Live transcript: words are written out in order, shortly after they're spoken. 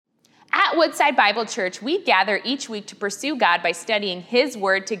At Woodside Bible Church, we gather each week to pursue God by studying His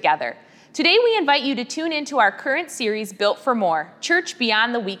Word together. Today, we invite you to tune into our current series, Built for More, Church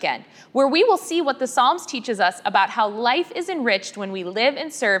Beyond the Weekend, where we will see what the Psalms teaches us about how life is enriched when we live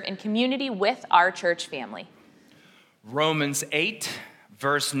and serve in community with our church family. Romans 8,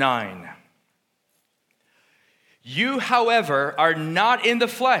 verse 9. You, however, are not in the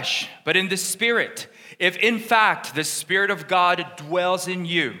flesh, but in the Spirit, if in fact the Spirit of God dwells in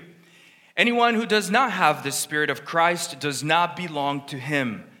you. Anyone who does not have the Spirit of Christ does not belong to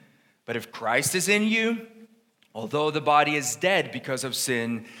him. But if Christ is in you, although the body is dead because of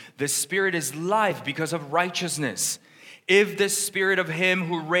sin, the Spirit is life because of righteousness. If the Spirit of him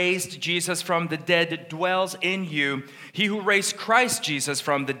who raised Jesus from the dead dwells in you, he who raised Christ Jesus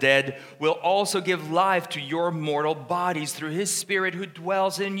from the dead will also give life to your mortal bodies through his Spirit who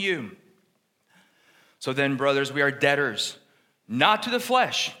dwells in you. So then, brothers, we are debtors, not to the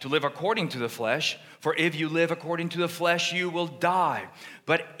flesh, to live according to the flesh. For if you live according to the flesh, you will die.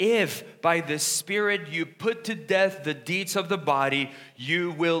 But if by the Spirit you put to death the deeds of the body,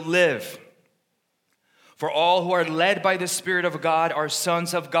 you will live. For all who are led by the Spirit of God are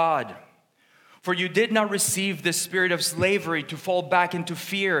sons of God. For you did not receive the spirit of slavery to fall back into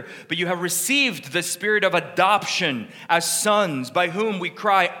fear, but you have received the spirit of adoption as sons, by whom we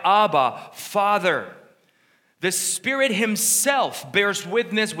cry, Abba, Father. The Spirit himself bears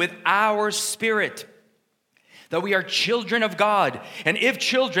witness with our spirit that we are children of God, and if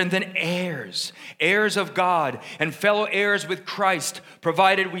children, then heirs, heirs of God, and fellow heirs with Christ,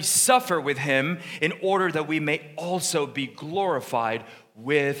 provided we suffer with him, in order that we may also be glorified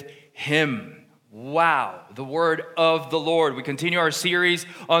with him. Wow, the word of the Lord. We continue our series,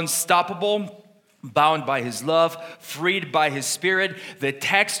 Unstoppable, bound by his love, freed by his Spirit. The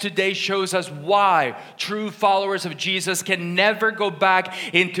text today shows us why true followers of Jesus can never go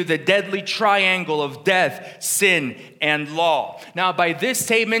back into the deadly triangle of death, sin, and law. Now, by this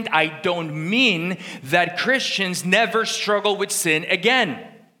statement, I don't mean that Christians never struggle with sin again,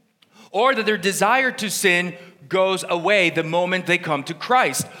 or that their desire to sin goes away the moment they come to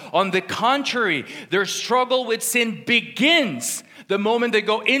Christ. On the contrary, their struggle with sin begins the moment they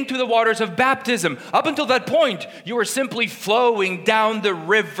go into the waters of baptism. Up until that point, you are simply flowing down the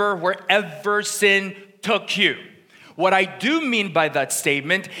river wherever sin took you. What I do mean by that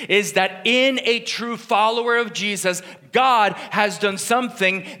statement is that in a true follower of Jesus, God has done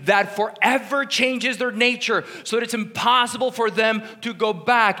something that forever changes their nature, so that it's impossible for them to go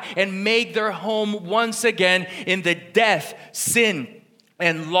back and make their home once again in the death, sin,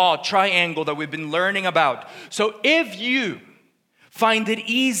 and law triangle that we've been learning about. So if you find it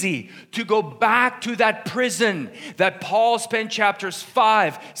easy to go back to that prison that Paul spent chapters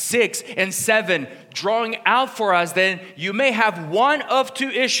 5, 6, and 7 drawing out for us, then you may have one of two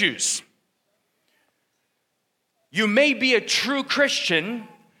issues. You may be a true Christian,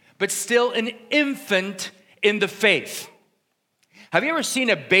 but still an infant in the faith. Have you ever seen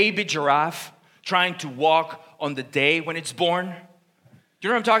a baby giraffe trying to walk on the day when it's born? Do you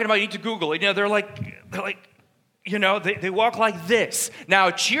know what I'm talking about? You need to Google it. You know, they're like, they walk like this. Now,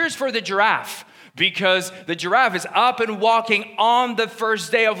 cheers for the giraffe, because the giraffe is up and walking on the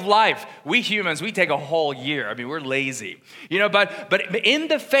first day of life. We humans, we take a whole year. I mean, we're lazy. But in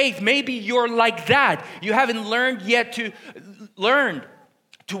the faith, maybe you're like that. You haven't learned yet to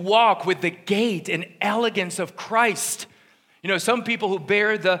walk with the gait and elegance of Christ. Some people who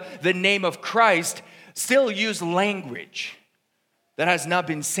bear the name of Christ still use language that has not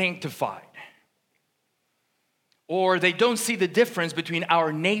been sanctified. Or they don't see the difference between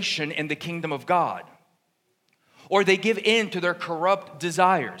our nation and the kingdom of God. Or they give in to their corrupt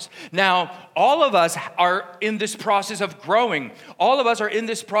desires. Now, all of us are in this process of growing. All of us are in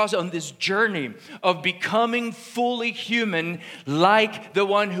this process, on this journey of becoming fully human, like the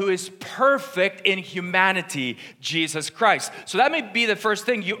one who is perfect in humanity, Jesus Christ. So that may be the first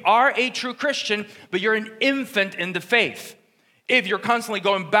thing. You are a true Christian, but you're an infant in the faith, if you're constantly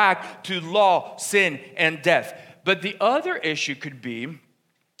going back to law, sin, and death. But the other issue could be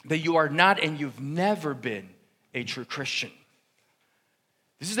that you are not and you've never been a true Christian.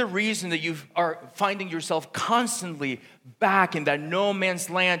 This is the reason that you are finding yourself constantly back in that no man's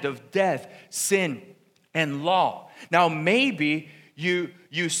land of death, sin, and law. Now, maybe you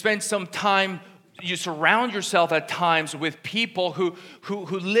spend some time, you surround yourself at times with people who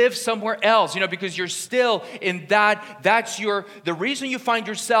live somewhere else, because you're still in that's the reason you find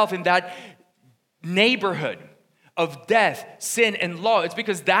yourself in that neighborhood of death, sin, and law. It's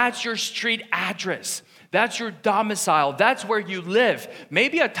because that's your street address. That's your domicile. That's where you live.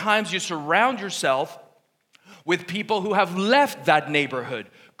 Maybe at times you surround yourself with people who have left that neighborhood,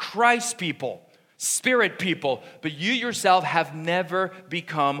 Christ people, Spirit people, but you yourself have never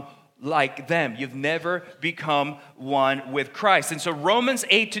become like them. You've never become one with Christ. And so Romans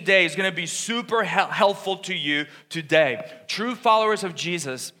 8 today is going to be super helpful to you today. True followers of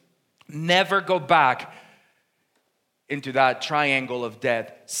Jesus never go back into that triangle of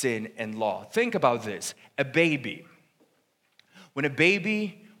death, sin, and law. Think about this. A baby. When a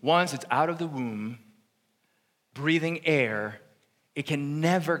baby, once it's out of the womb, breathing air, it can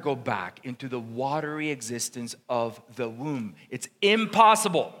never go back into the watery existence of the womb. It's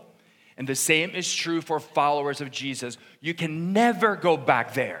impossible. And the same is true for followers of Jesus. You can never go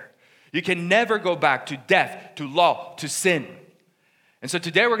back there. You can never go back to death, to law, to sin. And so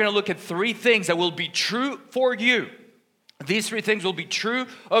today we're going to look at 3 things that will be true for you. These 3 things will be true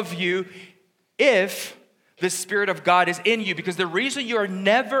of you if the Spirit of God is in you. Because the reason you are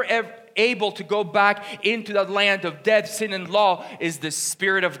never able to go back into the land of death, sin, and law is the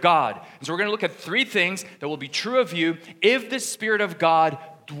Spirit of God. And so we're going to look at 3 things that will be true of you if the Spirit of God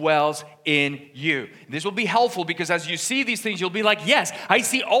dwells in you. This will be helpful because as you see these things, you'll be like, yes, I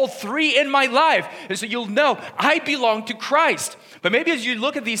see all 3 in my life. And so you'll know I belong to Christ. But maybe as you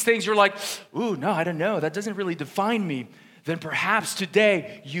look at these things, you're like, ooh, no, I don't know. That doesn't really define me. Then perhaps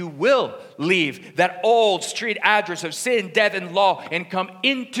today you will leave that old street address of sin, death, and law and come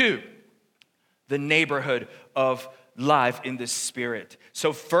into the neighborhood of life in the Spirit.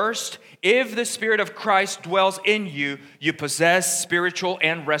 So first, if the Spirit of Christ dwells in you, you possess spiritual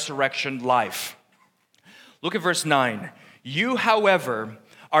and resurrection life. Look at verse 9. You, however,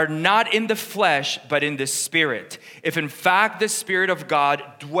 are not in the flesh, but in the Spirit, if in fact the Spirit of God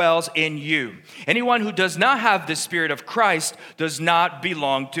dwells in you. Anyone who does not have the Spirit of Christ does not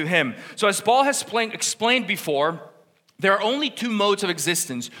belong to him. So as Paul has explained before, there are only 2 modes of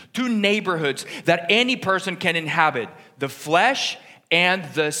existence, 2 neighborhoods that any person can inhabit, the flesh and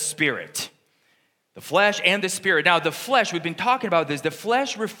the Spirit. The flesh and the Spirit. Now, the flesh, we've been talking about this. The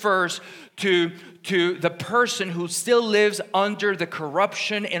flesh refers to the person who still lives under the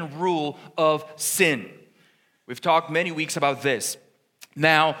corruption and rule of sin. We've talked many weeks about this.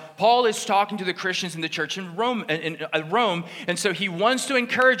 Now, Paul is talking to the Christians in the church in Rome, and so he wants to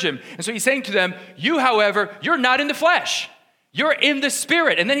encourage them. And so he's saying to them, you, however, you're not in the flesh. You're in the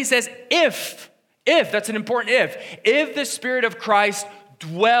Spirit. And then he says, if, that's an important if the Spirit of Christ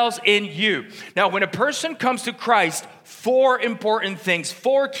dwells in you. Now, when a person comes to Christ, 4 important things,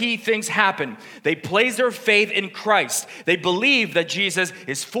 4 key things happen. They place their faith in Christ. They believe that Jesus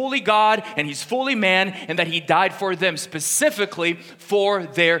is fully God and he's fully man and that he died for them, specifically for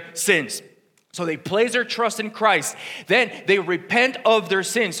their sins. So they place their trust in Christ. Then they repent of their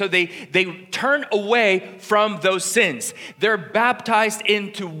sins. So they turn away from those sins. They're baptized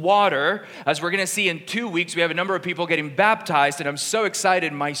into water. As we're going to see in 2 weeks, we have a number of people getting baptized. And I'm so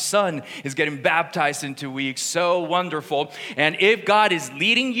excited. My son is getting baptized in 2 weeks. So wonderful. And if God is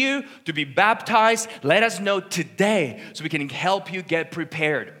leading you to be baptized, let us know today so we can help you get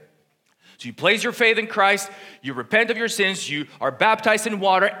prepared. So you place your faith in Christ, you repent of your sins, you are baptized in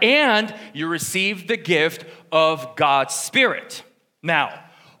water, and you receive the gift of God's Spirit. Now,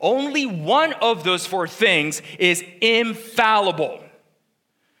 only one of those 4 things is infallible.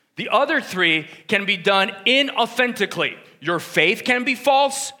 The other 3 can be done inauthentically. Your faith can be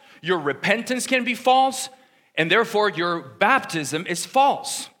false, your repentance can be false, and therefore your baptism is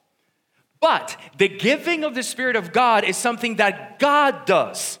false. But the giving of the Spirit of God is something that God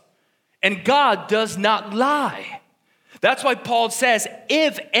does. And God does not lie. That's why Paul says,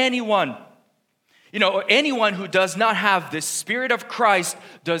 if anyone who does not have the Spirit of Christ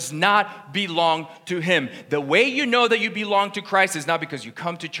does not belong to him. The way you know that you belong to Christ is not because you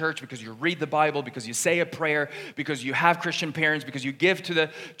come to church, because you read the Bible, because you say a prayer, because you have Christian parents, because you give to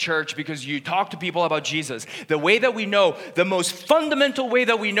the church, because you talk to people about Jesus. The way that we know, the most fundamental way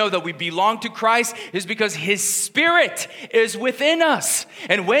that we know that we belong to Christ is because his Spirit is within us.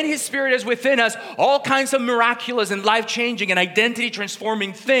 And when his Spirit is within us, all kinds of miraculous and life-changing and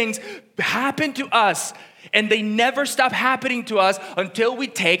identity-transforming things happen to us, and they never stop happening to us until we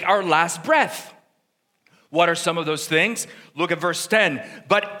take our last breath. What are some of those things? Look at verse 10.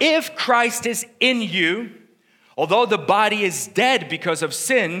 But if Christ is in you, although the body is dead because of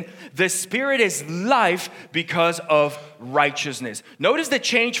sin, the Spirit is life because of righteousness. Notice the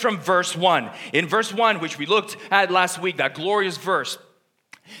change from verse 1. In verse 1, which we looked at last week, that glorious verse,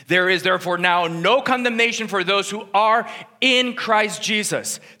 there is therefore now no condemnation for those who are in Christ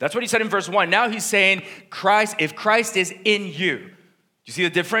Jesus. That's what he said in verse 1. Now he's saying, if Christ is in you. Do you see the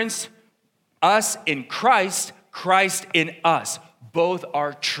difference? Us in Christ, Christ in us. Both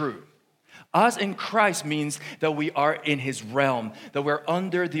are true. Us in Christ means that we are in his realm, that we're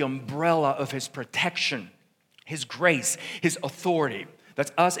under the umbrella of his protection, his grace, his authority.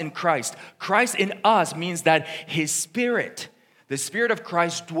 That's us in Christ. Christ in us means that his Spirit, the Spirit of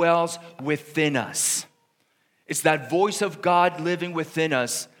Christ, dwells within us. It's that voice of God living within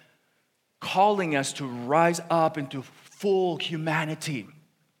us, calling us to rise up into full humanity.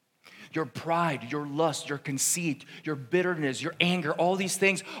 Your pride, your lust, your conceit, your bitterness, your anger, all these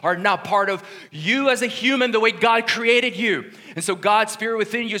things are not part of you as a human the way God created you. And so God's Spirit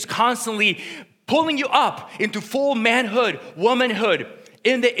within you is constantly pulling you up into full manhood, womanhood,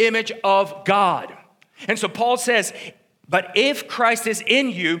 in the image of God. And so Paul says, but if Christ is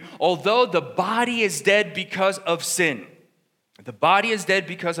in you, although the body is dead because of sin, the body is dead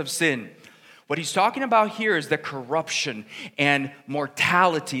because of sin. What he's talking about here is the corruption and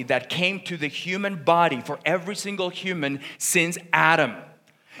mortality that came to the human body for every single human since Adam.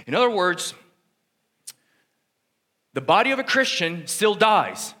 In other words, the body of a Christian still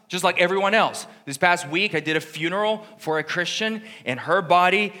dies, just like everyone else. This past week, I did a funeral for a Christian, and her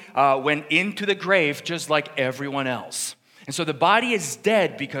body went into the grave just like everyone else. And so the body is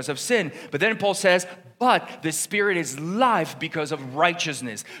dead because of sin. But then Paul says, but the Spirit is life because of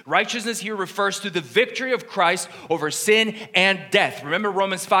righteousness. Righteousness here refers to the victory of Christ over sin and death. Remember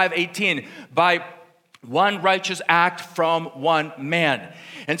Romans 5:18, by one righteous act from one man.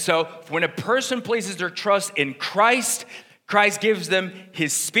 And so when a person places their trust in Christ, Christ gives them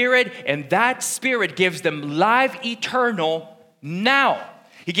his Spirit, and that Spirit gives them life eternal now.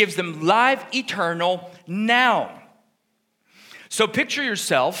 He gives them life eternal now. So picture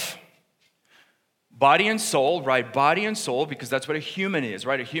yourself, body and soul, right? Body and soul, because that's what a human is,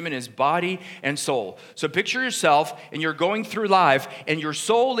 right? A human is body and soul. So picture yourself, and you're going through life, and your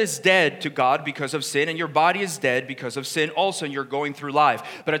soul is dead to God because of sin, and your body is dead because of sin also, and you're going through life.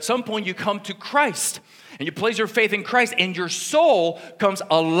 But at some point, you come to Christ, and you place your faith in Christ, and your soul comes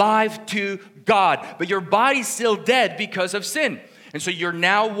alive to God. But your body's still dead because of sin. And so you're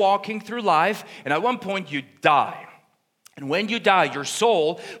now walking through life, and at one point, you die. And when you die, your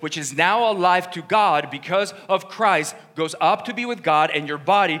soul, which is now alive to God because of Christ, goes up to be with God, and your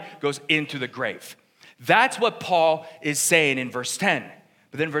body goes into the grave. That's what Paul is saying in verse 10.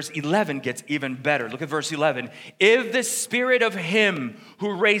 But then verse 11 gets even better. Look at verse 11. If the Spirit of him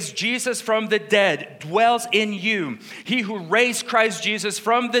who raised Jesus from the dead dwells in you, he who raised Christ Jesus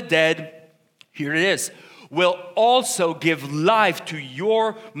from the dead, here it is, will also give life to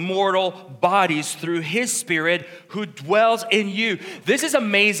your mortal bodies through his Spirit who dwells in you. This is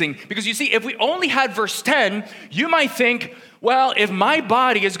amazing because you see, if we only had verse 10, you might think, well, if my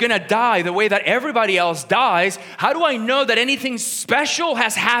body is going to die the way that everybody else dies, how do I know that anything special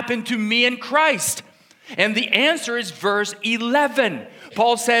has happened to me in Christ? And the answer is verse 11.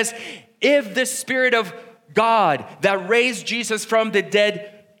 Paul says, if the Spirit of God that raised Jesus from the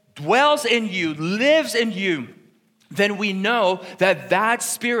dead dwells in you, lives in you, then we know that that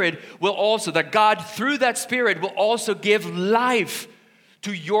Spirit will also, that God through that Spirit will also give life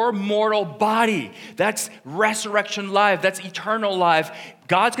to your mortal body. That's resurrection life. That's eternal life.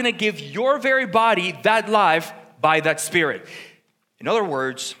 God's going to give your very body that life by that Spirit. In other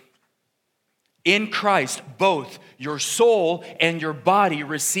words, in Christ, both your soul and your body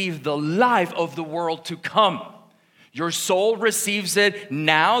receive the life of the world to come. Your soul receives it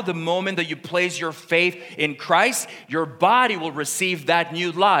now, the moment that you place your faith in Christ. Your body will receive that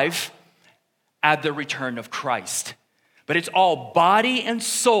new life at the return of Christ. But it's all body and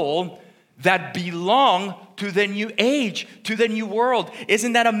soul that belong to the new age, to the new world.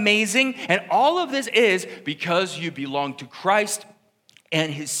 Isn't that amazing? And all of this is because you belong to Christ and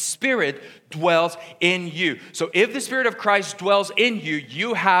his Spirit dwells in you. So if the Spirit of Christ dwells in you,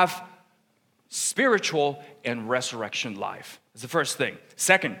 you have spiritual and resurrection life. That's the first thing.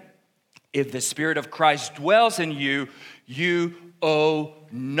 Second, if the Spirit of Christ dwells in you, you owe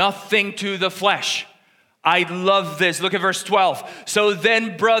nothing to the flesh. I love this. Look at verse 12. So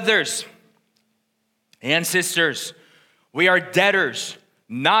then, brothers and sisters, we are debtors,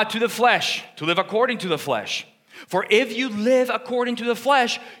 not to the flesh, to live according to the flesh. For if you live according to the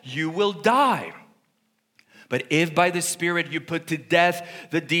flesh, you will die. But if by the Spirit you put to death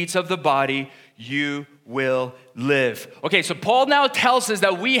the deeds of the body, you will live. Okay, so Paul now tells us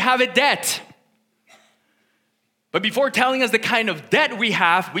that we have a debt. But before telling us the kind of debt we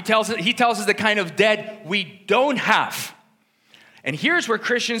have, he tells us the kind of debt we don't have. And here's where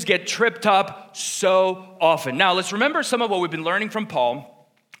Christians get tripped up so often. Now, let's remember some of what we've been learning from Paul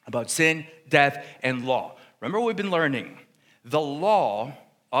about sin, death, and law. Remember what we've been learning? The law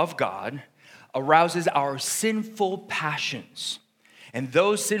of God arouses our sinful passions. And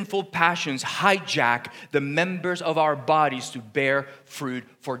those sinful passions hijack the members of our bodies to bear fruit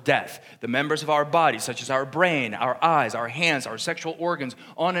for death. The members of our bodies, such as our brain, our eyes, our hands, our sexual organs,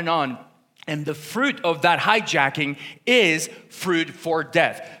 on and on. And the fruit of that hijacking is fruit for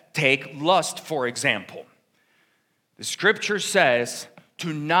death. Take lust, for example. The scripture says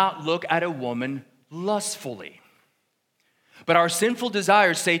to not look at a woman lustfully. But our sinful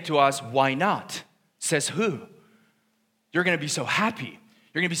desires say to us, why not? Says who? You're going to be so happy.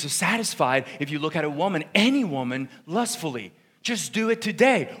 You're going to be so satisfied if you look at a woman, any woman, lustfully. Just do it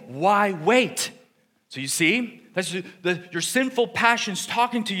today. Why wait? So you see, that's your sinful passions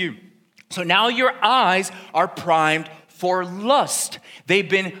talking to you. So now your eyes are primed for lust. They've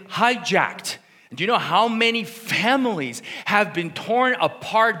been hijacked. And do you know how many families have been torn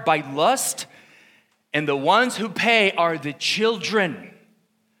apart by lust? And the ones who pay are the children.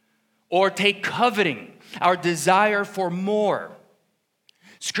 Or take coveting. Our desire for more.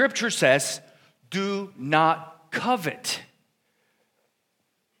 Scripture says, do not covet.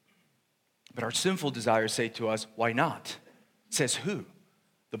 But our sinful desires say to us, why not? Says who?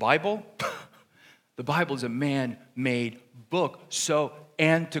 The Bible? The Bible is a man-made book, so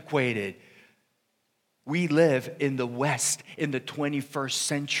antiquated. We live in the West in the 21st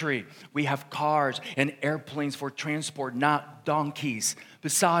century. We have cars and airplanes for transport, not donkeys.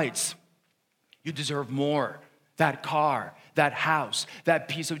 Besides, you deserve more. That car, that house, that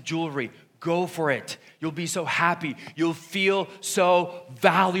piece of jewelry, go for it. You'll be so happy. You'll feel so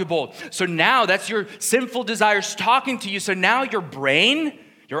valuable. So now that's your sinful desires talking to you. So now your brain,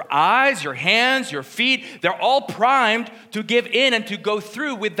 your eyes, your hands, your feet, they're all primed to give in and to go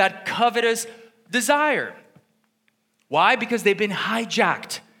through with that covetous desire. Why? Because they've been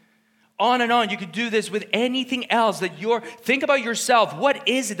hijacked. On and on. You could do this with anything else that think about yourself. What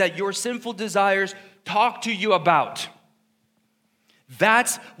is it that your sinful desires talk to you about?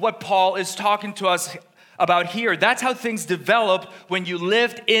 That's what Paul is talking to us about here. That's how things developed when you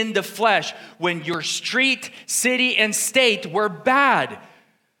lived in the flesh, when your street, city, and state were bad.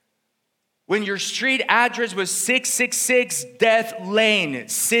 When your street address was 666 Death Lane,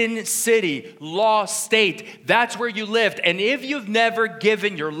 Sin City, Law State, that's where you lived. And if you've never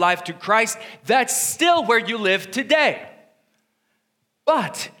given your life to Christ, that's still where you live today.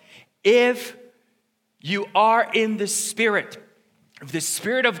 But if you are in the Spirit, if the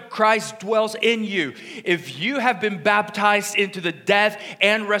Spirit of Christ dwells in you, if you have been baptized into the death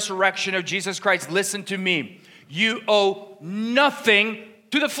and resurrection of Jesus Christ, listen to me, you owe nothing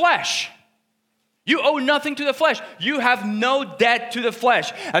to the flesh. You owe nothing to the flesh. You have no debt to the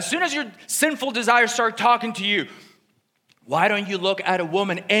flesh. As soon as your sinful desires start talking to you, why don't you look at a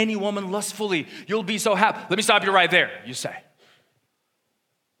woman, any woman, lustfully? You'll be so happy. Let me stop you right there, you say.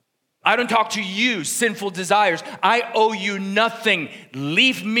 I don't talk to you, sinful desires. I owe you nothing.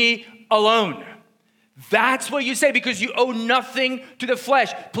 Leave me alone. That's what you say because you owe nothing to the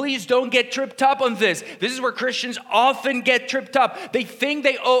flesh. Please don't get tripped up on this. This is where Christians often get tripped up. They think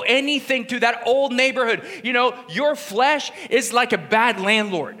they owe anything to that old neighborhood. You know, your flesh is like a bad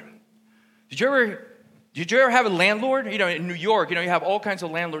landlord. Did you ever have a landlord? You know, in New York, you know, you have all kinds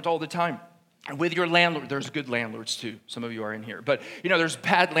of landlords all the time. And with your landlord, there's good landlords too. Some of you are in here. But, you know, there's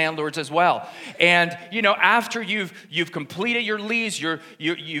bad landlords as well. And, you know, after you've completed your lease,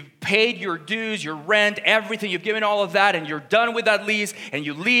 you've paid your dues, your rent, everything, you've given all of that, and you're done with that lease, and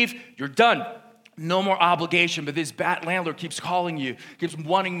you leave, you're done. No more obligation, but this bad landlord keeps calling you, keeps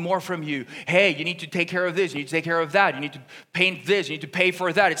wanting more from you. Hey, you need to take care of this, you need to take care of that, you need to paint this, you need to pay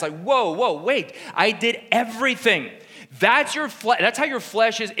for that. It's like, whoa, wait, I did everything. That's how your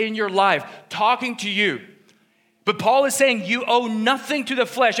flesh is in your life, talking to you. But Paul is saying you owe nothing to the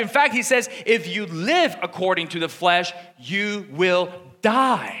flesh. In fact, he says, if you live according to the flesh, you will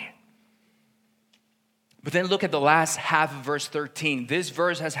die. But then look at the last half of verse 13. This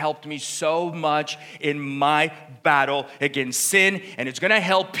verse has helped me so much in my battle against sin, and it's going to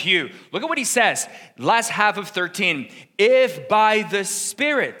help you. Look at what he says. Last half of 13. If by the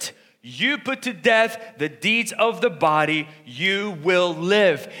Spirit you put to death the deeds of the body, you will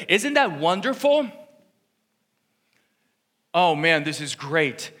live. Isn't that wonderful? Oh man, this is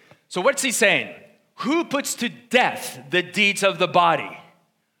great. So what's he saying? Who puts to death the deeds of the body?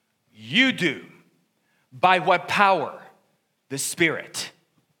 You do. By what power? The Spirit.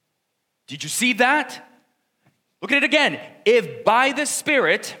 Did you see that? Look at it again. If by the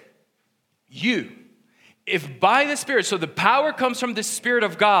Spirit, if by the Spirit, so the power comes from the Spirit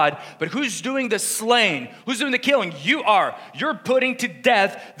of God, but who's doing the slaying? Who's doing the killing? You are. You're putting to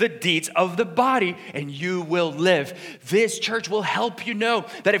death the deeds of the body, and you will live. This church will help you know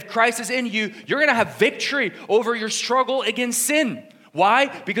that if Christ is in you, you're going to have victory over your struggle against sin. Why?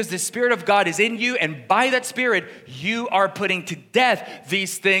 Because the Spirit of God is in you, and by that Spirit, you are putting to death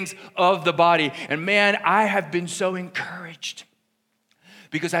these things of the body. And man, I have been so encouraged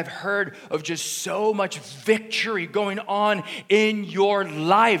because I've heard of just so much victory going on in your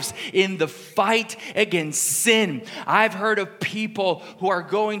lives in the fight against sin. I've heard of people who are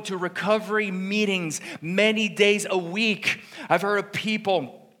going to recovery meetings many days a week. I've heard of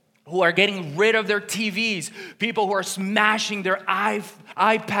people who are getting rid of their TVs, people who are smashing their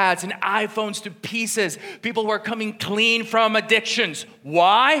iPads and iPhones to pieces, people who are coming clean from addictions.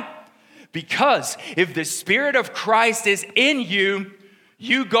 Why? Because if the Spirit of Christ is in you,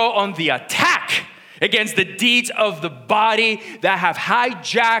 you go on the attack against the deeds of the body that have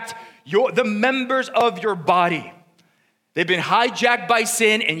hijacked the members of your body. They've been hijacked by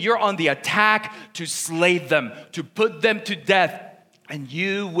sin, and you're on the attack to slay them, to put them to death. And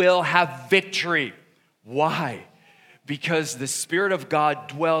you will have victory. Why? Because the Spirit of God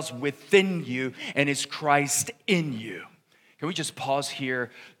dwells within you and is Christ in you. Can we just pause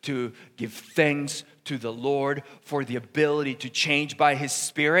here to give thanks to the Lord for the ability to change by His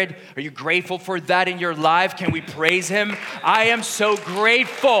Spirit? Are you grateful for that in your life? Can we praise Him? I am so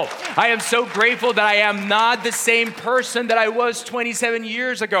grateful. I am so grateful that I am not the same person that I was 27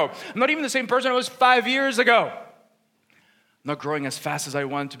 years ago. I'm not even the same person I was 5 years ago. I'm not growing as fast as I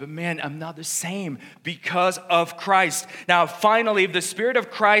want to, but man, I'm not the same because of Christ. Now, finally, if the Spirit of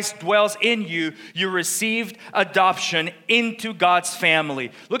Christ dwells in you, you received adoption into God's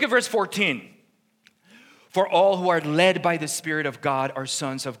family. Look at verse 14. For all who are led by the Spirit of God are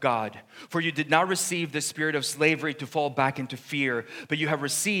sons of God. For you did not receive the spirit of slavery to fall back into fear, but you have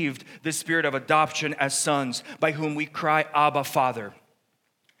received the Spirit of adoption as sons, by whom we cry, Abba, Father.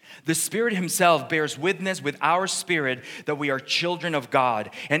 The Spirit Himself bears witness with our spirit that we are children of God.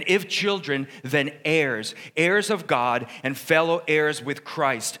 And if children, then heirs, heirs of God and fellow heirs with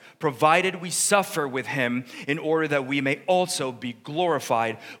Christ, provided we suffer with Him in order that we may also be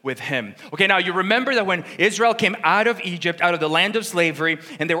glorified with Him. Okay, now you remember that when Israel came out of Egypt, out of the land of slavery,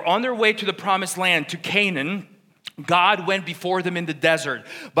 and they were on their way to the promised land, to Canaan, God went before them in the desert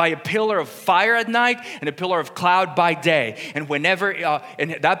by a pillar of fire at night and a pillar of cloud by day. And whenever,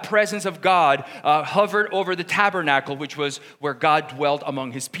 and that presence of God hovered over the tabernacle, which was where God dwelt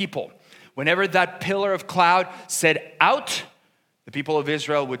among His people. Whenever that pillar of cloud said out, the people of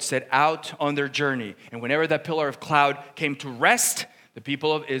Israel would set out on their journey. And whenever that pillar of cloud came to rest, the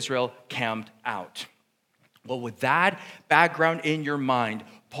people of Israel camped out. Well, with that background in your mind,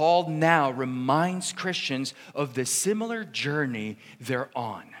 Paul now reminds Christians of the similar journey they're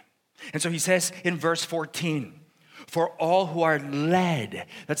on. And so he says in verse 14, for all who are led,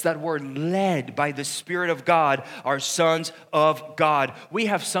 that's that word led by the Spirit of God, are sons of God. We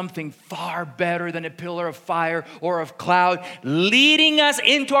have something far better than a pillar of fire or of cloud leading us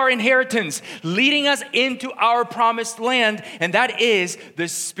into our inheritance, leading us into our promised land, and that is the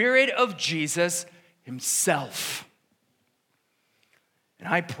Spirit of Jesus Himself. And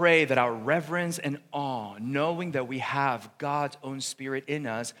I pray that our reverence and awe, knowing that we have God's own Spirit in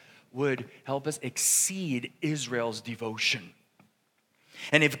us, would help us exceed Israel's devotion.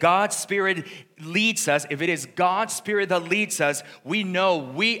 And if God's Spirit leads us, if it is God's Spirit that leads us, we know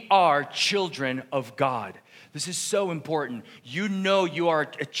we are children of God. This is so important. You know you are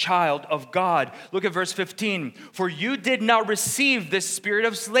a child of God. Look at verse 15. For you did not receive this spirit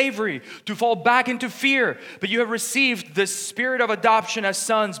of slavery to fall back into fear, but you have received the Spirit of adoption as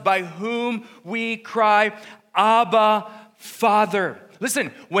sons, by whom we cry, Abba, Father.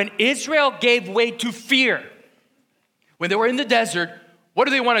 Listen, when Israel gave way to fear, when they were in the desert, what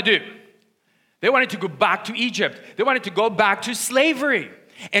do they want to do? They wanted to go back to Egypt. They wanted to go back to slavery.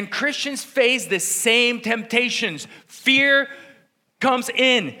 And Christians face the same temptations. Fear comes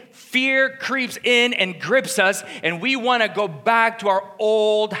in. Fear creeps in and grips us, and we want to go back to our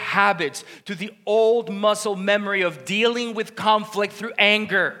old habits, to the old muscle memory of dealing with conflict through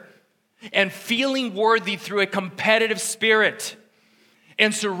anger and feeling worthy through a competitive spirit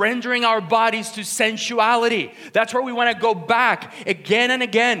and surrendering our bodies to sensuality. That's where we want to go back again and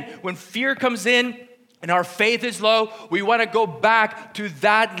again. When fear comes in, and our faith is low, we want to go back to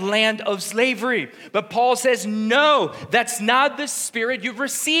that land of slavery. But Paul says, no, that's not the spirit you've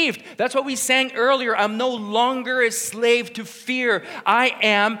received. That's what we sang earlier. I'm no longer a slave to fear. I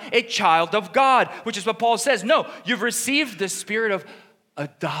am a child of God, which is what Paul says. No, you've received the spirit of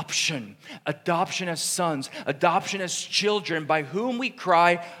adoption. Adoption as sons, adoption as children, by whom we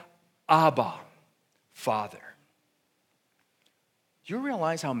cry, Abba, Father. Do you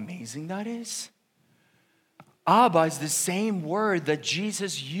realize how amazing that is? Abba is the same word that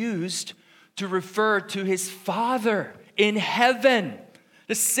Jesus used to refer to His Father in heaven.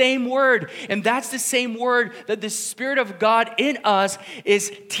 The same word. And that's the same word that the Spirit of God in us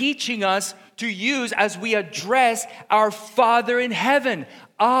is teaching us to use as we address our Father in heaven.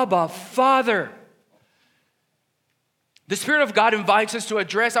 Abba, Father. The Spirit of God invites us to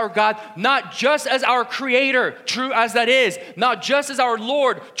address our God not just as our Creator, true as that is, not just as our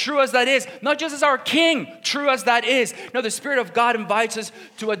Lord, true as that is, not just as our King, true as that is. No, the Spirit of God invites us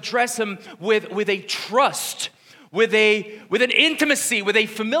to address Him with a trust, with an intimacy, with a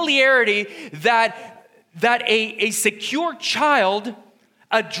familiarity that a secure child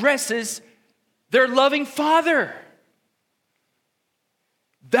addresses their loving Father.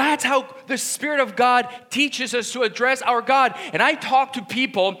 That's how the Spirit of God teaches us to address our God. And I talk to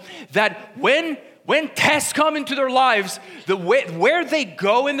people that when tests come into their lives, where they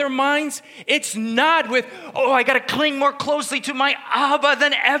go in their minds, it's not with, oh, I got to cling more closely to my Abba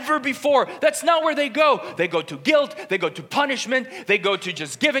than ever before. That's not where they go. They go to guilt. They go to punishment. They go to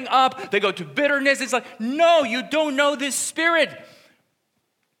just giving up. They go to bitterness. It's like, no, you don't know this Spirit.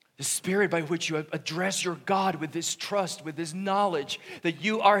 The Spirit by which you address your God with this trust, with this knowledge that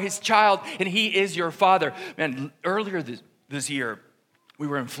you are His child and He is your Father. Man, earlier this year, we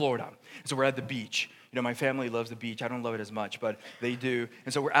were in Florida. So we're at the beach. You know, my family loves the beach. I don't love it as much, but they do.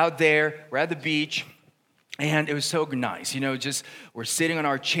 And so we're out there. We're at the beach. And it was so nice, you know, just we're sitting on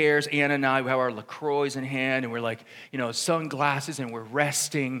our chairs, Anna and I, we have our LaCroix in hand, and we're like, you know, sunglasses, and we're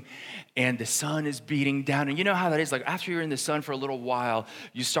resting, and the sun is beating down. And you know how that is, like after you're in the sun for a little while,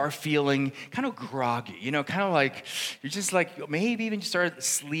 you start feeling kind of groggy, you know, kind of like, you're just like, maybe even you start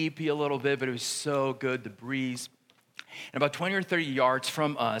sleepy a little bit, but it was so good, the breeze. And about 20 or 30 yards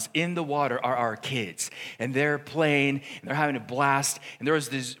from us in the water are our kids. And they're playing, and they're having a blast. And there was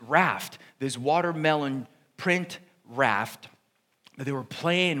this raft, this watermelon print raft that they were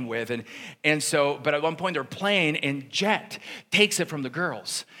playing with. And so, but at one point they're playing, and Jet takes it from the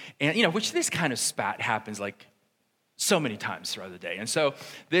girls. And, you know, which this kind of spat happens like so many times throughout the day. And so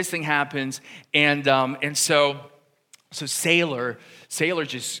this thing happens, and so Sailor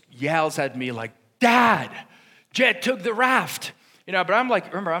just yells at me like, Dad, Jet took the raft. You know, but I'm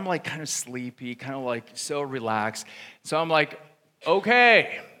like kind of sleepy, kind of like so relaxed. So I'm like,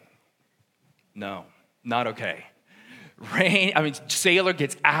 okay. No, not okay. Sailor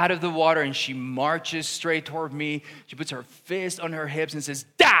gets out of the water and she marches straight toward me. She puts her fist on her hips and says,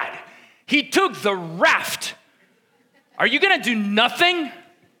 Dad, he took the raft. Are you gonna do nothing?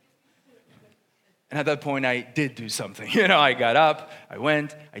 And at that point, I did do something. You know, I got up, I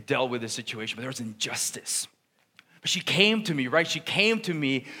went, I dealt with the situation, but there was injustice. But she came to me, right? She came to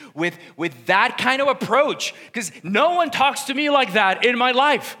me with that kind of approach, because no one talks to me like that in my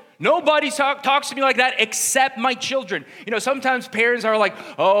life. Nobody talks to me like that except my children. You know, sometimes parents are like,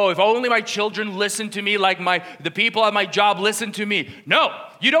 oh, if only my children listen to me like the people at my job listen to me. No,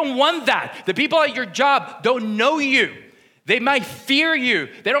 you don't want that. The people at your job don't know you. They might fear you.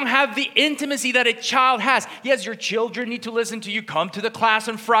 They don't have the intimacy that a child has. Yes, your children need to listen to you. Come to the class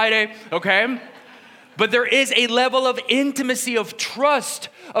on Friday, okay? But there is a level of intimacy, of trust,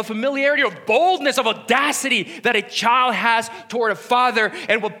 of familiarity, of boldness, of audacity that a child has toward a father.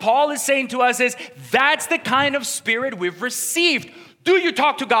 And what Paul is saying to us is, that's the kind of spirit we've received. Do you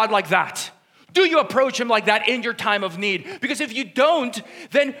talk to God like that? Do you approach Him like that in your time of need? Because if you don't,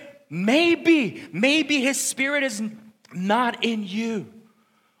 then maybe His Spirit is not in you.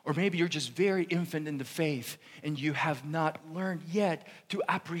 Or maybe you're just very infant in the faith and you have not learned yet to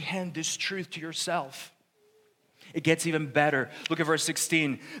apprehend this truth to yourself. It gets even better. Look at verse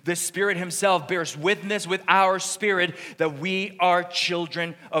 16. The Spirit Himself bears witness with our spirit that we are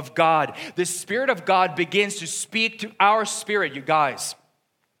children of God. The Spirit of God begins to speak to our spirit, you guys,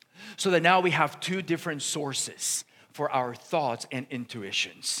 so that now we have two different sources for our thoughts and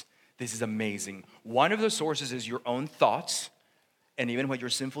intuitions. This is amazing. One of the sources is your own thoughts, and even what your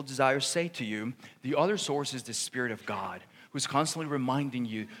sinful desires say to you. The other source is the Spirit of God, who's constantly reminding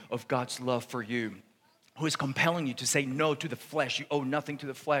you of God's love for you, who is compelling you to say no to the flesh. You owe nothing to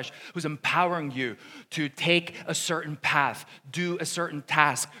the flesh, who's empowering you to take a certain path, do a certain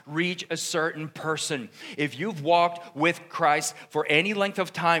task, reach a certain person. If you've walked with Christ for any length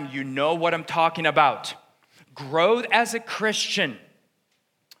of time, you know what I'm talking about. Growth as a Christian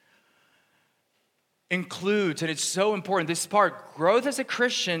includes, and it's so important, this part, growth as a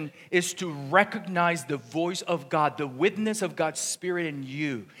Christian is to recognize the voice of God, the witness of God's Spirit in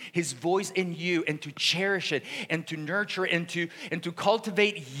you, His voice in you, and to cherish it, and to nurture it, and to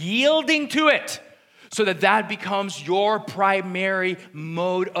cultivate yielding to it, so that becomes your primary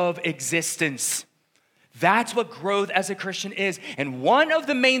mode of existence. That's what growth as a Christian is. And one of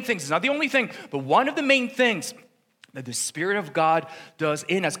the main things, it's not the only thing, but one of the main things that the Spirit of God does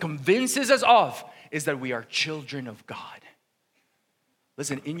in us, convinces us of, is that we are children of God.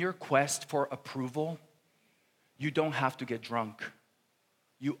 Listen, in your quest for approval, you don't have to get drunk.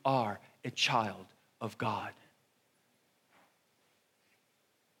 You are a child of God.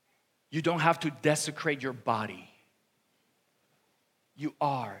 You don't have to desecrate your body. You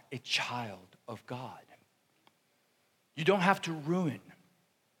are a child of God. You don't have to ruin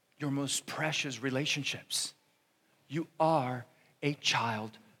your most precious relationships. You are a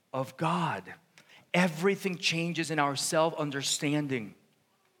child of God. Everything changes in our self-understanding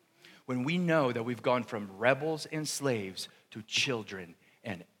when we know that we've gone from rebels and slaves to children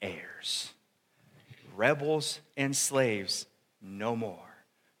and heirs. Rebels and slaves, no more.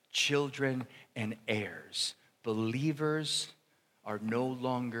 Children and heirs. Believers are no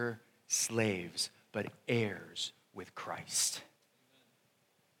longer slaves, but heirs with Christ.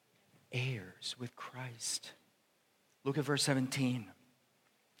 Heirs with Christ. Look at verse 17.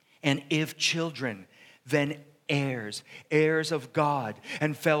 And if children, then heirs, heirs of God,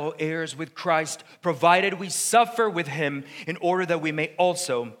 and fellow heirs with Christ, provided we suffer with him in order that we may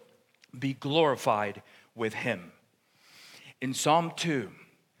also be glorified with him. In Psalm 2,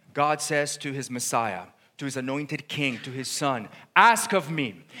 God says to his Messiah, to his anointed king, to his son, ask of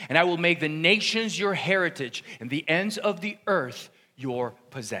me, and I will make the nations your heritage and the ends of the earth your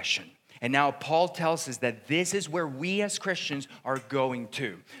possession. And now Paul tells us that this is where we as Christians are going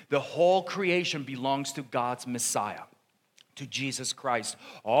to. The whole creation belongs to God's Messiah, to Jesus Christ.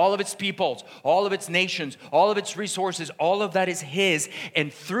 All of its peoples, all of its nations, all of its resources, all of that is his.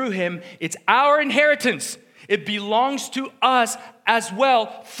 And through him, it's our inheritance. It belongs to us as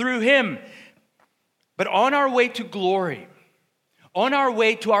well through him. But on our way to glory, on our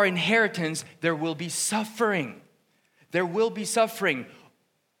way to our inheritance, there will be suffering. There will be suffering.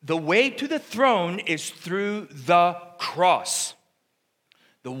 The way to the throne is through the cross.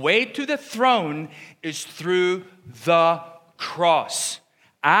 The way to the throne is through the cross.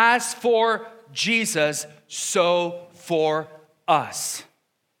 As for Jesus, so for us.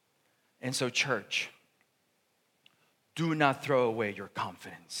 And so, church, do not throw away your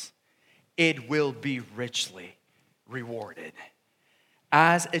confidence. It will be richly rewarded.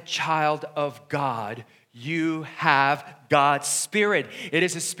 As a child of God, you have God's Spirit. It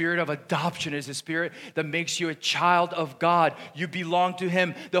is a spirit of adoption. It is a spirit that makes you a child of God. You belong to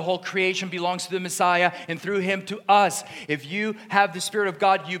him. The whole creation belongs to the Messiah, and through him to us. If you have the Spirit of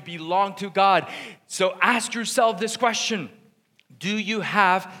God, you belong to God. So ask yourself this question. Do you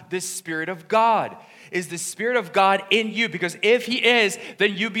have the Spirit of God? Is the Spirit of God in you? Because if he is,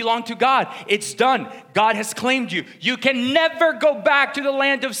 then you belong to God. It's done. God has claimed you. You can never go back to the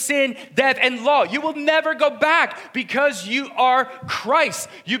land of sin, death, and law. You will never go back because you are Christ.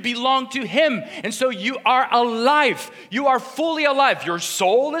 You belong to him. And so you are alive. You are fully alive. Your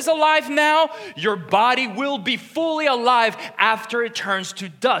soul is alive now. Your body will be fully alive after it turns to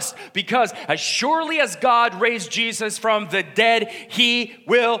dust. Because as surely as God raised Jesus from the dead, he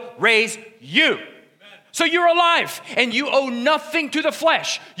will raise you. So you're alive and you owe nothing to the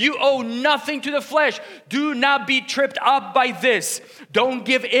flesh. You owe nothing to the flesh. Do not be tripped up by this. Don't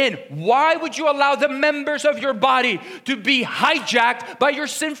give in. Why would you allow the members of your body to be hijacked by your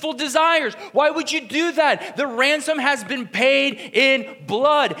sinful desires? Why would you do that? The ransom has been paid in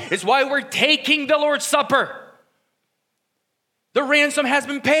blood. It's why we're taking the Lord's Supper. The ransom has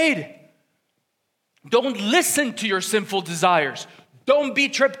been paid. Don't listen to your sinful desires. Don't be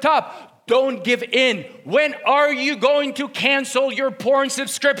tripped up. Don't give in. When are you going to cancel your porn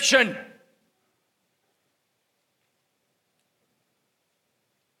subscription?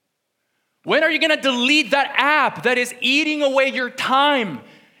 When are you going to delete that app that is eating away your time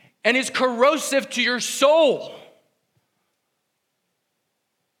and is corrosive to your soul?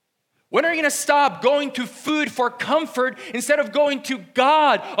 When are you going to stop going to food for comfort instead of going to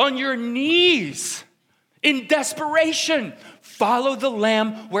God on your knees in desperation? Follow the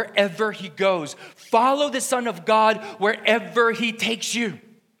Lamb wherever he goes. Follow the Son of God wherever he takes you.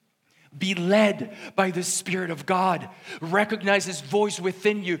 Be led by the Spirit of God. Recognize his voice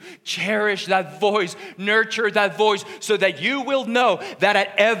within you. Cherish that voice. Nurture that voice so that you will know that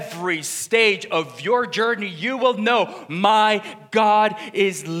at every stage of your journey, you will know my God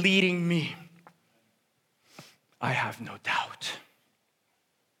is leading me. I have no doubt.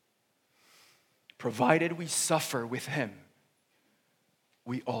 Provided we suffer with him,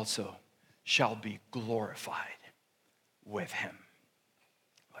 we also shall be glorified with him.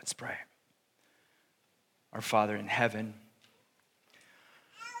 Let's pray. Our Father in heaven,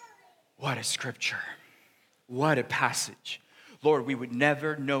 what a scripture. What a passage. Lord, we would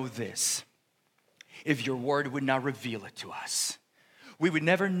never know this if your word would not reveal it to us. We would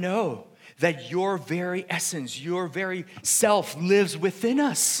never know that your very essence, your very self lives within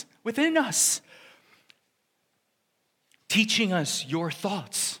us, teaching us your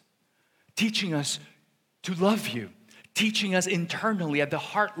thoughts, teaching us to love you, teaching us internally at the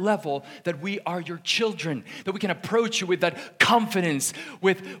heart level that we are your children, that we can approach you with that confidence,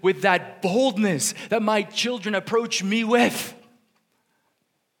 with that boldness that my children approach me with.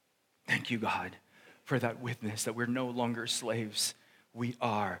 Thank you, God, for that witness that we're no longer slaves. We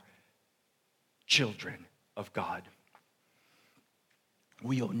are children of God.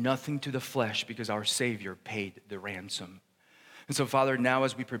 We owe nothing to the flesh because our Savior paid the ransom. And so, Father, now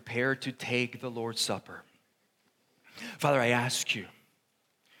as we prepare to take the Lord's Supper, Father, I ask you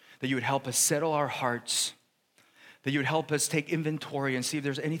that you would help us settle our hearts, that you would help us take inventory and see if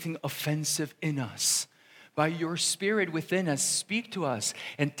there's anything offensive in us. By your Spirit within us, speak to us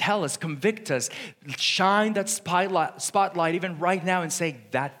and tell us, convict us, shine that spotlight even right now and say,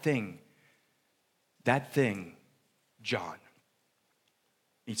 that thing, John,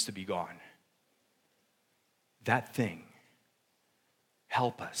 needs to be gone. That thing,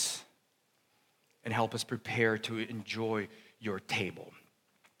 help us and help us prepare to enjoy your table.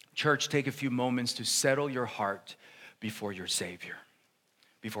 Church, take a few moments to settle your heart before your Savior,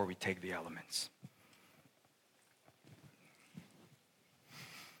 before we take the elements.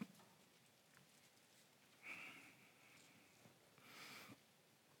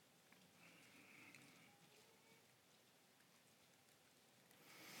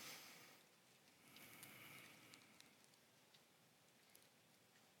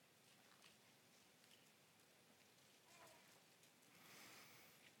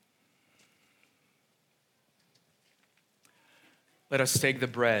 Let us take the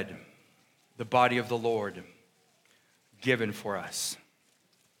bread, the body of the Lord, given for us.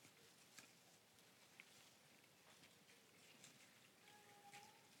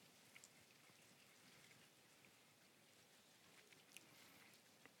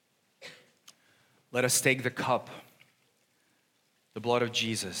 Let us take the cup, the blood of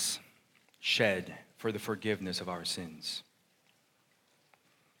Jesus, shed for the forgiveness of our sins.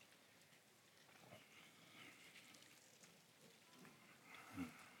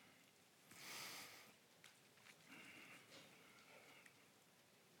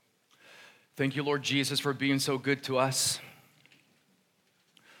 Thank you, Lord Jesus, for being so good to us,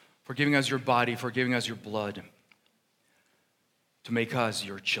 for giving us your body, for giving us your blood, to make us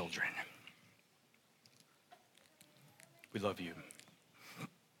your children. We love you.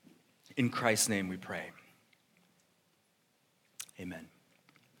 In Christ's name we pray. Amen.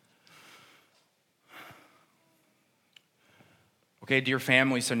 Okay, dear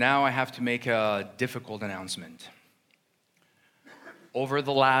family, so now I have to make a difficult announcement. Over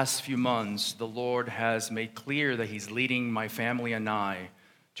the last few months, the Lord has made clear that He's leading my family and I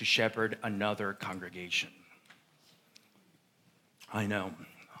to shepherd another congregation. I know.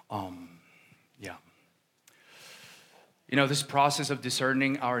 Yeah. You know, this process of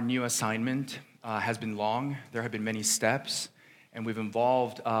discerning our new assignment has been long. There have been many steps, and we've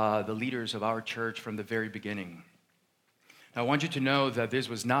involved the leaders of our church from the very beginning. Now, I want you to know that this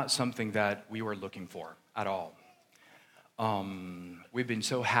was not something that we were looking for at all. We've been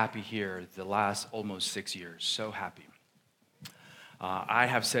so happy here the last almost 6 years, so happy. I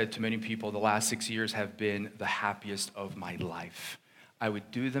have said to many people the last 6 years have been the happiest of my life. I would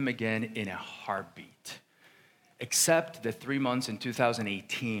do them again in a heartbeat, except the 3 months in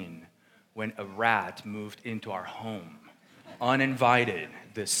 2018 when a rat moved into our home, uninvited,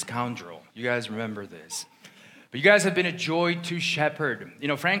 this scoundrel. You guys remember this. But you guys have been a joy to shepherd. You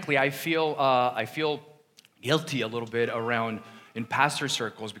know, frankly, I feel guilty a little bit around in pastor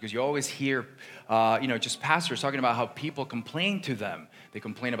circles because you always hear, just pastors talking about how people complain to them. They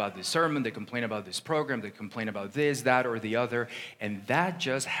complain about this sermon, they complain about this program, they complain about this, that, or the other, and that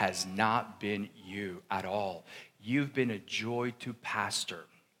just has not been you at all. You've been a joy to pastor.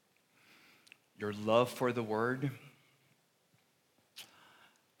 Your love for the word,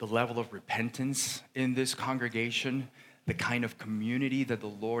 the level of repentance in this congregation, the kind of community that the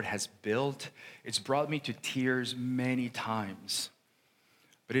Lord has built, it's brought me to tears many times.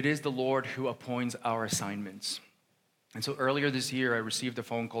 But it is the Lord who appoints our assignments. And so earlier this year, I received a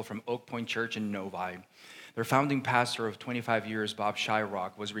phone call from Oak Point Church in Novi. Their founding pastor of 25 years, Bob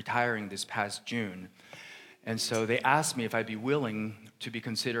Shyrock, was retiring this past June. And so they asked me if I'd be willing to be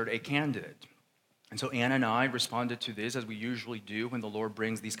considered a candidate. And so Anna and I responded to this as we usually do when the Lord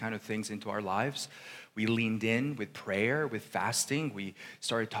brings these kind of things into our lives. We leaned in with prayer, with fasting. We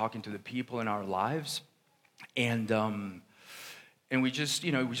started talking to the people in our lives. And And we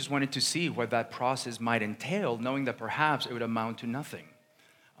just wanted to see what that process might entail, knowing that perhaps it would amount to nothing.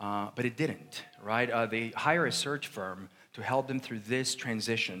 But it didn't, right? They hire a search firm to help them through this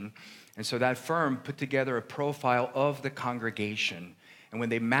transition. And so that firm put together a profile of the congregation. And when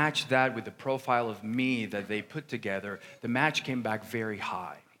they matched that with the profile of me that they put together, the match came back very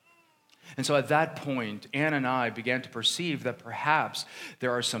high. And so at that point, Ann and I began to perceive that perhaps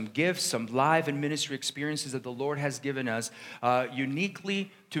there are some gifts, some live and ministry experiences that the Lord has given us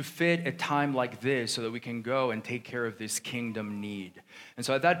uniquely to fit a time like this so that we can go and take care of this kingdom need. And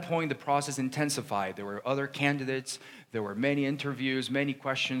so at that point, the process intensified. There were other candidates. There were many interviews, many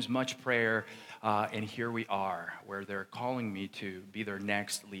questions, much prayer. And here we are, where they're calling me to be their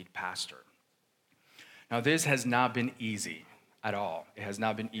next lead pastor. Now, this has not been easy at all. It has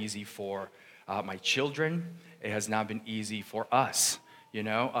not been easy for my children. It has not been easy for us.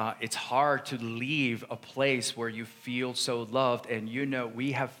 It's hard to leave a place where you feel so loved, and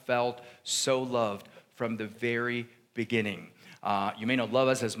we have felt so loved from the very beginning. You may not love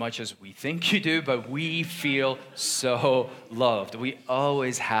us as much as we think you do, but we feel so loved. We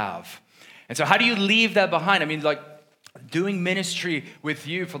always have. And so how do you leave that behind? I mean, doing ministry with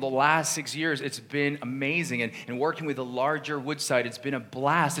you for the last 6 years, it's been amazing. And working with the larger Woodside, it's been a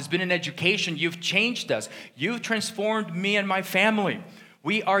blast. It's been an education. You've changed us. You've transformed me and my family.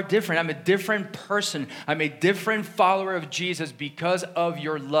 We are different. I'm a different person. I'm a different follower of Jesus because of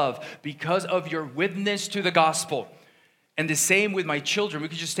your love, because of your witness to the gospel. And the same with my children. We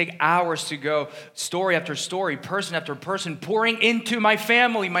could just take hours to go story after story, person after person, pouring into my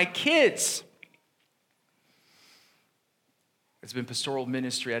family, my kids. It's been pastoral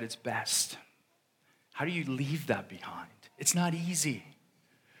ministry at its best. How do you leave that behind? It's not easy.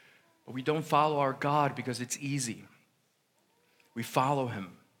 But we don't follow our God because it's easy. We follow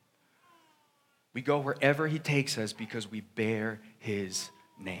him. We go wherever he takes us because we bear his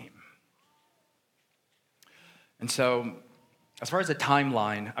name. And so, as far as the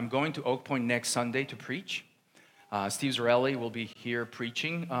timeline, I'm going to Oak Point next Sunday to preach. Steve Zarelli will be here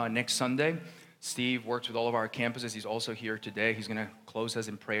preaching next Sunday. Steve works with all of our campuses. He's also here today. He's going to close us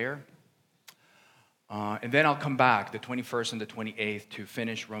in prayer. And then I'll come back the 21st and the 28th to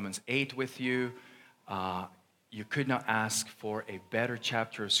finish Romans 8 with you. You could not ask for a better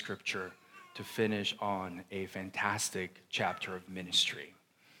chapter of Scripture to finish on a fantastic chapter of ministry.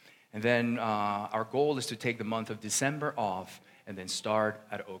 And then our goal is to take the month of December off and then start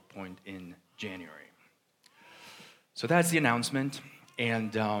at Oak Point in January. So that's the announcement.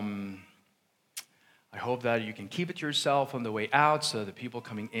 And I hope that you can keep it to yourself on the way out so that people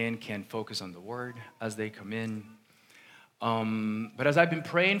coming in can focus on the word as they come in. But as I've been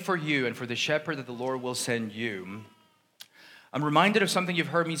praying for you and for the shepherd that the Lord will send you, I'm reminded of something you've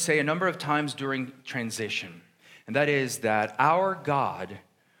heard me say a number of times during transition. And that is that our God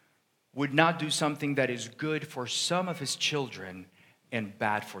would not do something that is good for some of his children and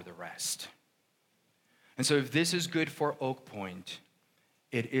bad for the rest. And so if this is good for Oak Point,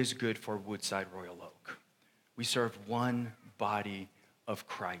 it is good for Woodside Royal Oak. We serve one body of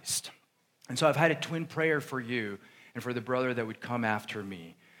Christ. And so I've had a twin prayer for you and for the brother that would come after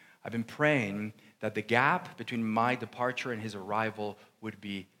me. I've been praying that the gap between my departure and his arrival would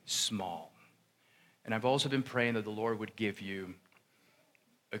be small. And I've also been praying that the Lord would give you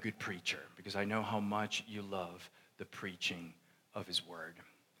a good preacher, because I know how much you love the preaching of his word.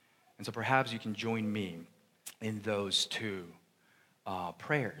 And so perhaps you can join me in those two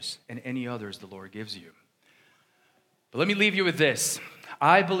prayers and any others the Lord gives you. But let me leave you with this.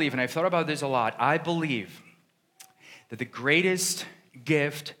 I believe, and I've thought about this a lot, I believe that the greatest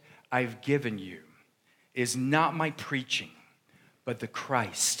gift I've given you is not my preaching, but the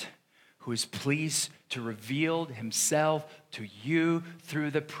Christ who is pleased to reveal himself to you through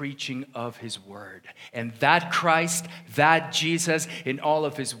the preaching of his word. And that Christ, that Jesus, in all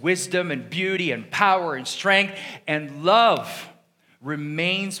of his wisdom and beauty and power and strength and love,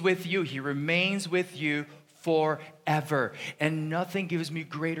 remains with you. He remains with you forever. And nothing gives me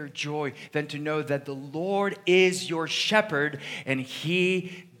greater joy than to know that the Lord is your shepherd and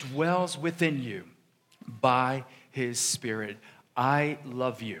he dwells within you by his Spirit. I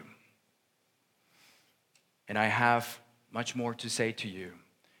love you. And I have much more to say to you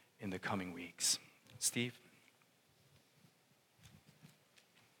in the coming weeks. Steve?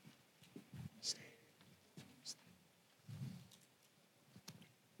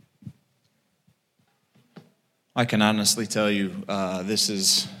 I can honestly tell you this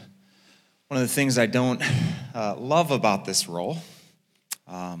is one of the things I don't love about this role,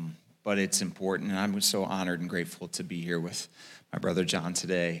 but it's important, and I'm so honored and grateful to be here with my brother John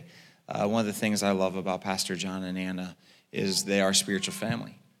today. One of the things I love about Pastor John and Anna is they are spiritual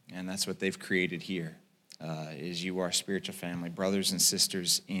family, and that's what they've created here, is you are spiritual family, brothers and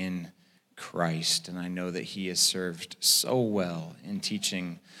sisters in Christ. And I know that he has served so well in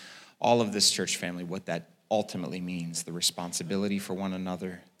teaching all of this church family what that ultimately means, the responsibility for one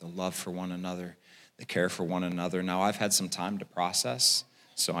another, the love for one another, the care for one another. Now, I've had some time to process,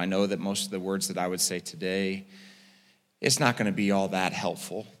 so I know that most of the words that I would say today, it's not going to be all that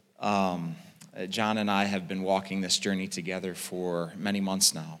helpful. John and I have been walking this journey together for many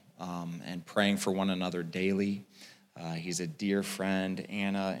months now, and praying for one another daily. He's a dear friend.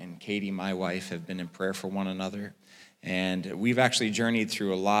 Anna and Katie, my wife, have been in prayer for one another. And we've actually journeyed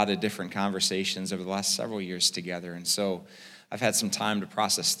through a lot of different conversations over the last several years together. And so I've had some time to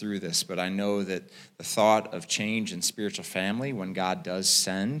process through this, but I know that the thought of change in spiritual family, when God does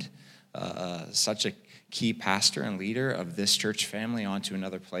send such a key pastor and leader of this church family onto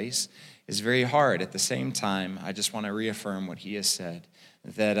another place, is very hard. At the same time, I just want to reaffirm what he has said,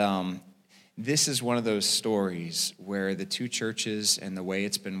 that this is one of those stories where the two churches and the way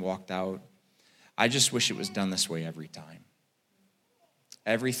it's been walked out, I just wish it was done this way every time.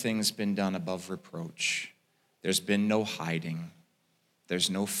 Everything's been done above reproach. There's been no hiding. There's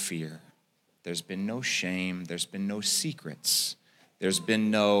no fear. There's been no shame. There's been no secrets. There's been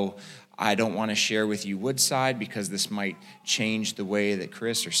no, I don't want to share with you Woodside because this might change the way that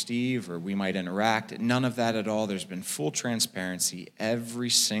Chris or Steve or we might interact. None of that at all. There's been full transparency every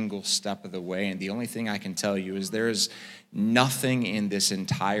single step of the way. And the only thing I can tell you is there is nothing in this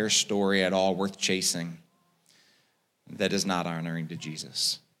entire story at all worth chasing that is not honoring to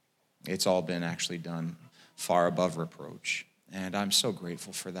Jesus. It's all been actually done far above reproach. And I'm so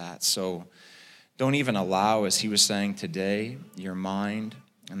grateful for that. So don't even allow, as he was saying today, your mind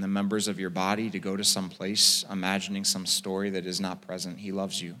and the members of your body to go to some place imagining some story that is not present. He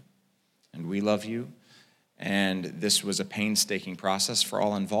loves you, and we love you. And this was a painstaking process for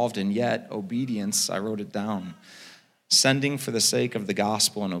all involved, and yet obedience, I wrote it down, sending for the sake of the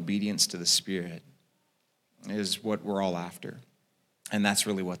gospel and obedience to the Spirit is what we're all after. And that's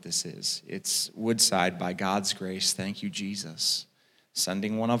really what this is. It's Woodside, by God's grace, thank you, Jesus,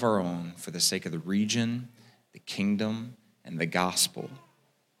 sending one of our own for the sake of the region, the kingdom, and the gospel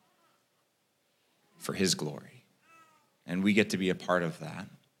for his glory. And we get to be a part of that.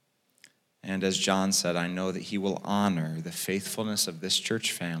 And as John said, I know that he will honor the faithfulness of this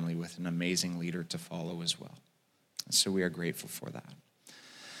church family with an amazing leader to follow as well. And so we are grateful for that.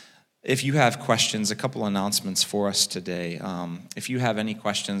 If you have questions, a couple announcements for us today. If you have any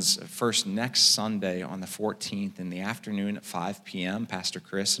questions, first, next Sunday on the 14th in the afternoon at 5 p.m., Pastor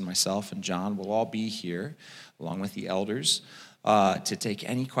Chris and myself and John will all be here, along with the elders, to take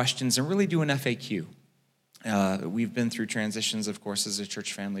any questions and really do an FAQ. We've been through transitions, of course, as a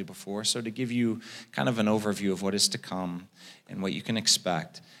church family before, so to give you kind of an overview of what is to come and what you can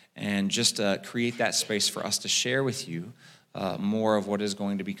expect, and just create that space for us to share with you more of what is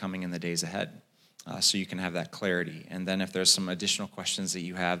going to be coming in the days ahead, so you can have that clarity. And then if there's some additional questions that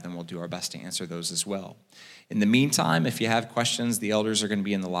you have, then we'll do our best to answer those as well. In the meantime, if you have questions, the elders are going to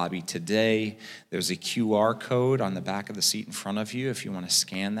be in the lobby today. There's a QR code on the back of the seat in front of you. If you want to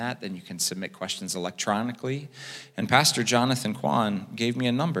scan that, then you can submit questions electronically. And Pastor Jonathan Kwan gave me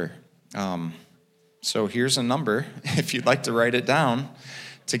a number. So here's a number, if you'd like to write it down,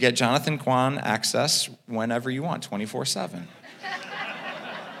 to get Jonathan Kwan access whenever you want, 24/7.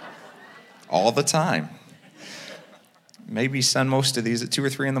 All the time. Maybe send most of these at 2 or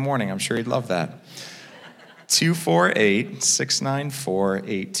 3 in the morning. I'm sure he'd love that.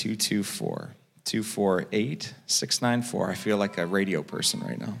 248-694-8224. 248-694. I feel like a radio person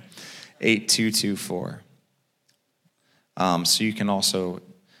right now. 8224. So you can also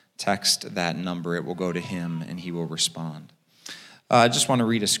text that number. It will go to him, and he will respond. I just want to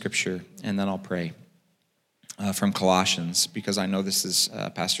read a scripture, and then I'll pray from Colossians, because I know this is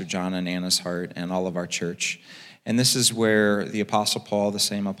Pastor John and Anna's heart and all of our church. And this is where the Apostle Paul, the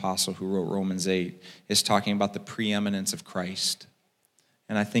same apostle who wrote Romans 8, is talking about the preeminence of Christ.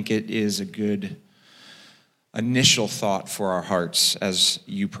 And I think it is a good initial thought for our hearts as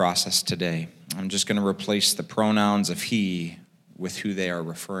you process today. I'm just going to replace the pronouns of he with who they are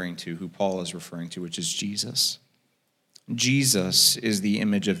referring to, who Paul is referring to, which is Jesus. Jesus is the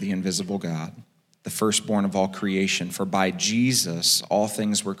image of the invisible God, the firstborn of all creation. For by Jesus all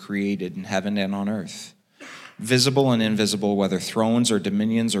things were created in heaven and on earth, visible and invisible, whether thrones or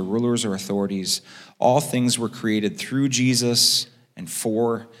dominions or rulers or authorities. All things were created through Jesus and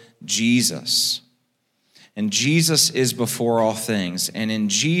for Jesus. And Jesus is before all things, and in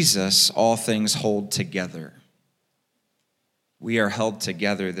Jesus all things hold together. We are held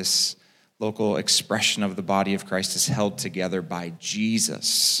together, this local expression of the body of Christ is held together by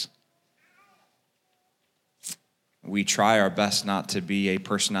Jesus. We try our best not to be a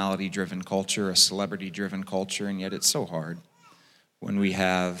personality-driven culture, a celebrity-driven culture, and yet it's so hard when we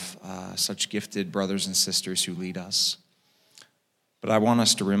have such gifted brothers and sisters who lead us. But I want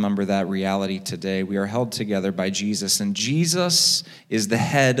us to remember that reality today. We are held together by Jesus, and Jesus is the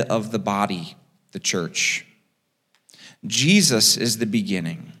head of the body, the church. Jesus is the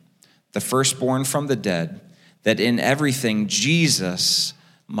beginning, the firstborn from the dead, that in everything Jesus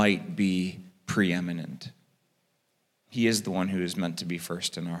might be preeminent. He is the one who is meant to be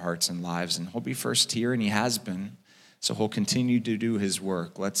first in our hearts and lives, and he'll be first here, and he has been. So he'll continue to do his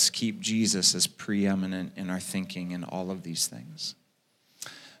work. Let's keep Jesus as preeminent in our thinking in all of these things.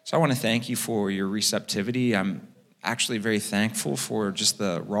 So I want to thank you for your receptivity. I'm actually very thankful for just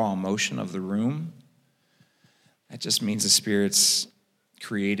the raw emotion of the room. That just means the Spirit's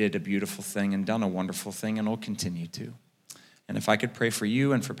created a beautiful thing and done a wonderful thing, and will continue to. And if I could pray for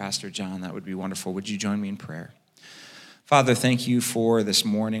you and for Pastor John, that would be wonderful. Would you join me in prayer? Father, thank you for this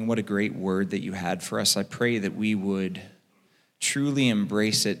morning. What a great word that you had for us. I pray that we would truly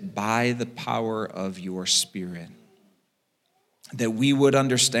embrace it by the power of your Spirit. That we would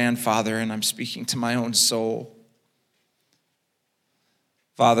understand, Father, and I'm speaking to my own soul,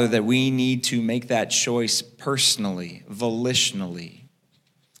 Father, that we need to make that choice personally, volitionally,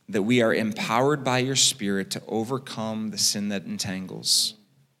 that we are empowered by your Spirit to overcome the sin that entangles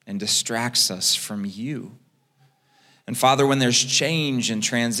and distracts us from you. And Father, when there's change and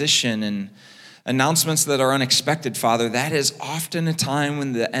transition and announcements that are unexpected, Father, that is often a time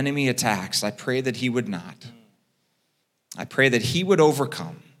when the enemy attacks. I pray that he would not. I pray that he would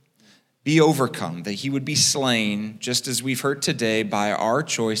be overcome, that he would be slain, just as we've heard today, by our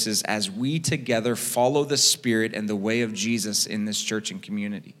choices as we together follow the Spirit and the way of Jesus in this church and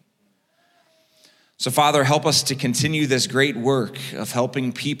community. So, Father, help us to continue this great work of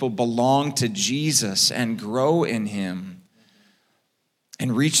helping people belong to Jesus and grow in him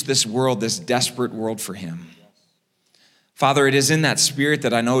and reach this world, this desperate world for him. Father, it is in that spirit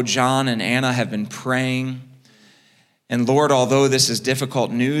that I know John and Anna have been praying. And Lord, although this is difficult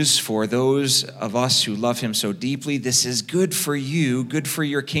news for those of us who love him so deeply, this is good for you, good for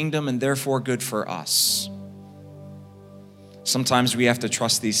your kingdom, and therefore good for us. Sometimes we have to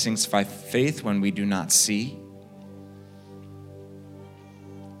trust these things by faith when we do not see.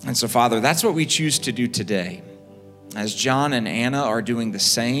 And so, Father, that's what we choose to do today. As John and Anna are doing the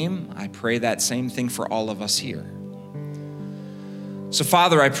same, I pray that same thing for all of us here. So,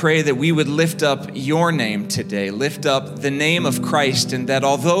 Father, I pray that we would lift up your name today, lift up the name of Christ, and that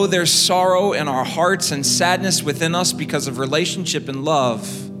although there's sorrow in our hearts and sadness within us because of relationship and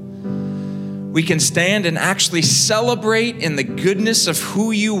love, we can stand and actually celebrate in the goodness of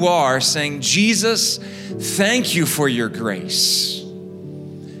who you are, saying, Jesus, thank you for your grace.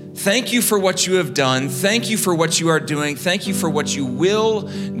 Thank you for what you have done. Thank you for what you are doing. Thank you for what you will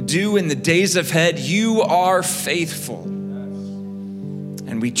do in the days ahead. You are faithful.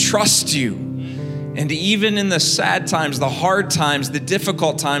 And we trust you. And even in the sad times, the hard times, the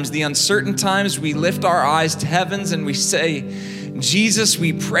difficult times, the uncertain times, we lift our eyes to heavens and we say, Jesus,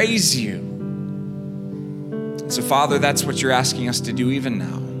 we praise you. So, Father, that's what you're asking us to do even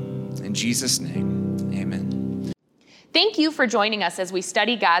now. In Jesus' name, amen. Thank you for joining us as we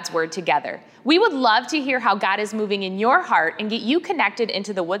study God's Word together. We would love to hear how God is moving in your heart and get you connected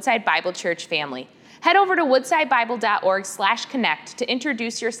into the Woodside Bible Church family. Head over to woodsidebible.org/connect to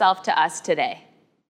introduce yourself to us today.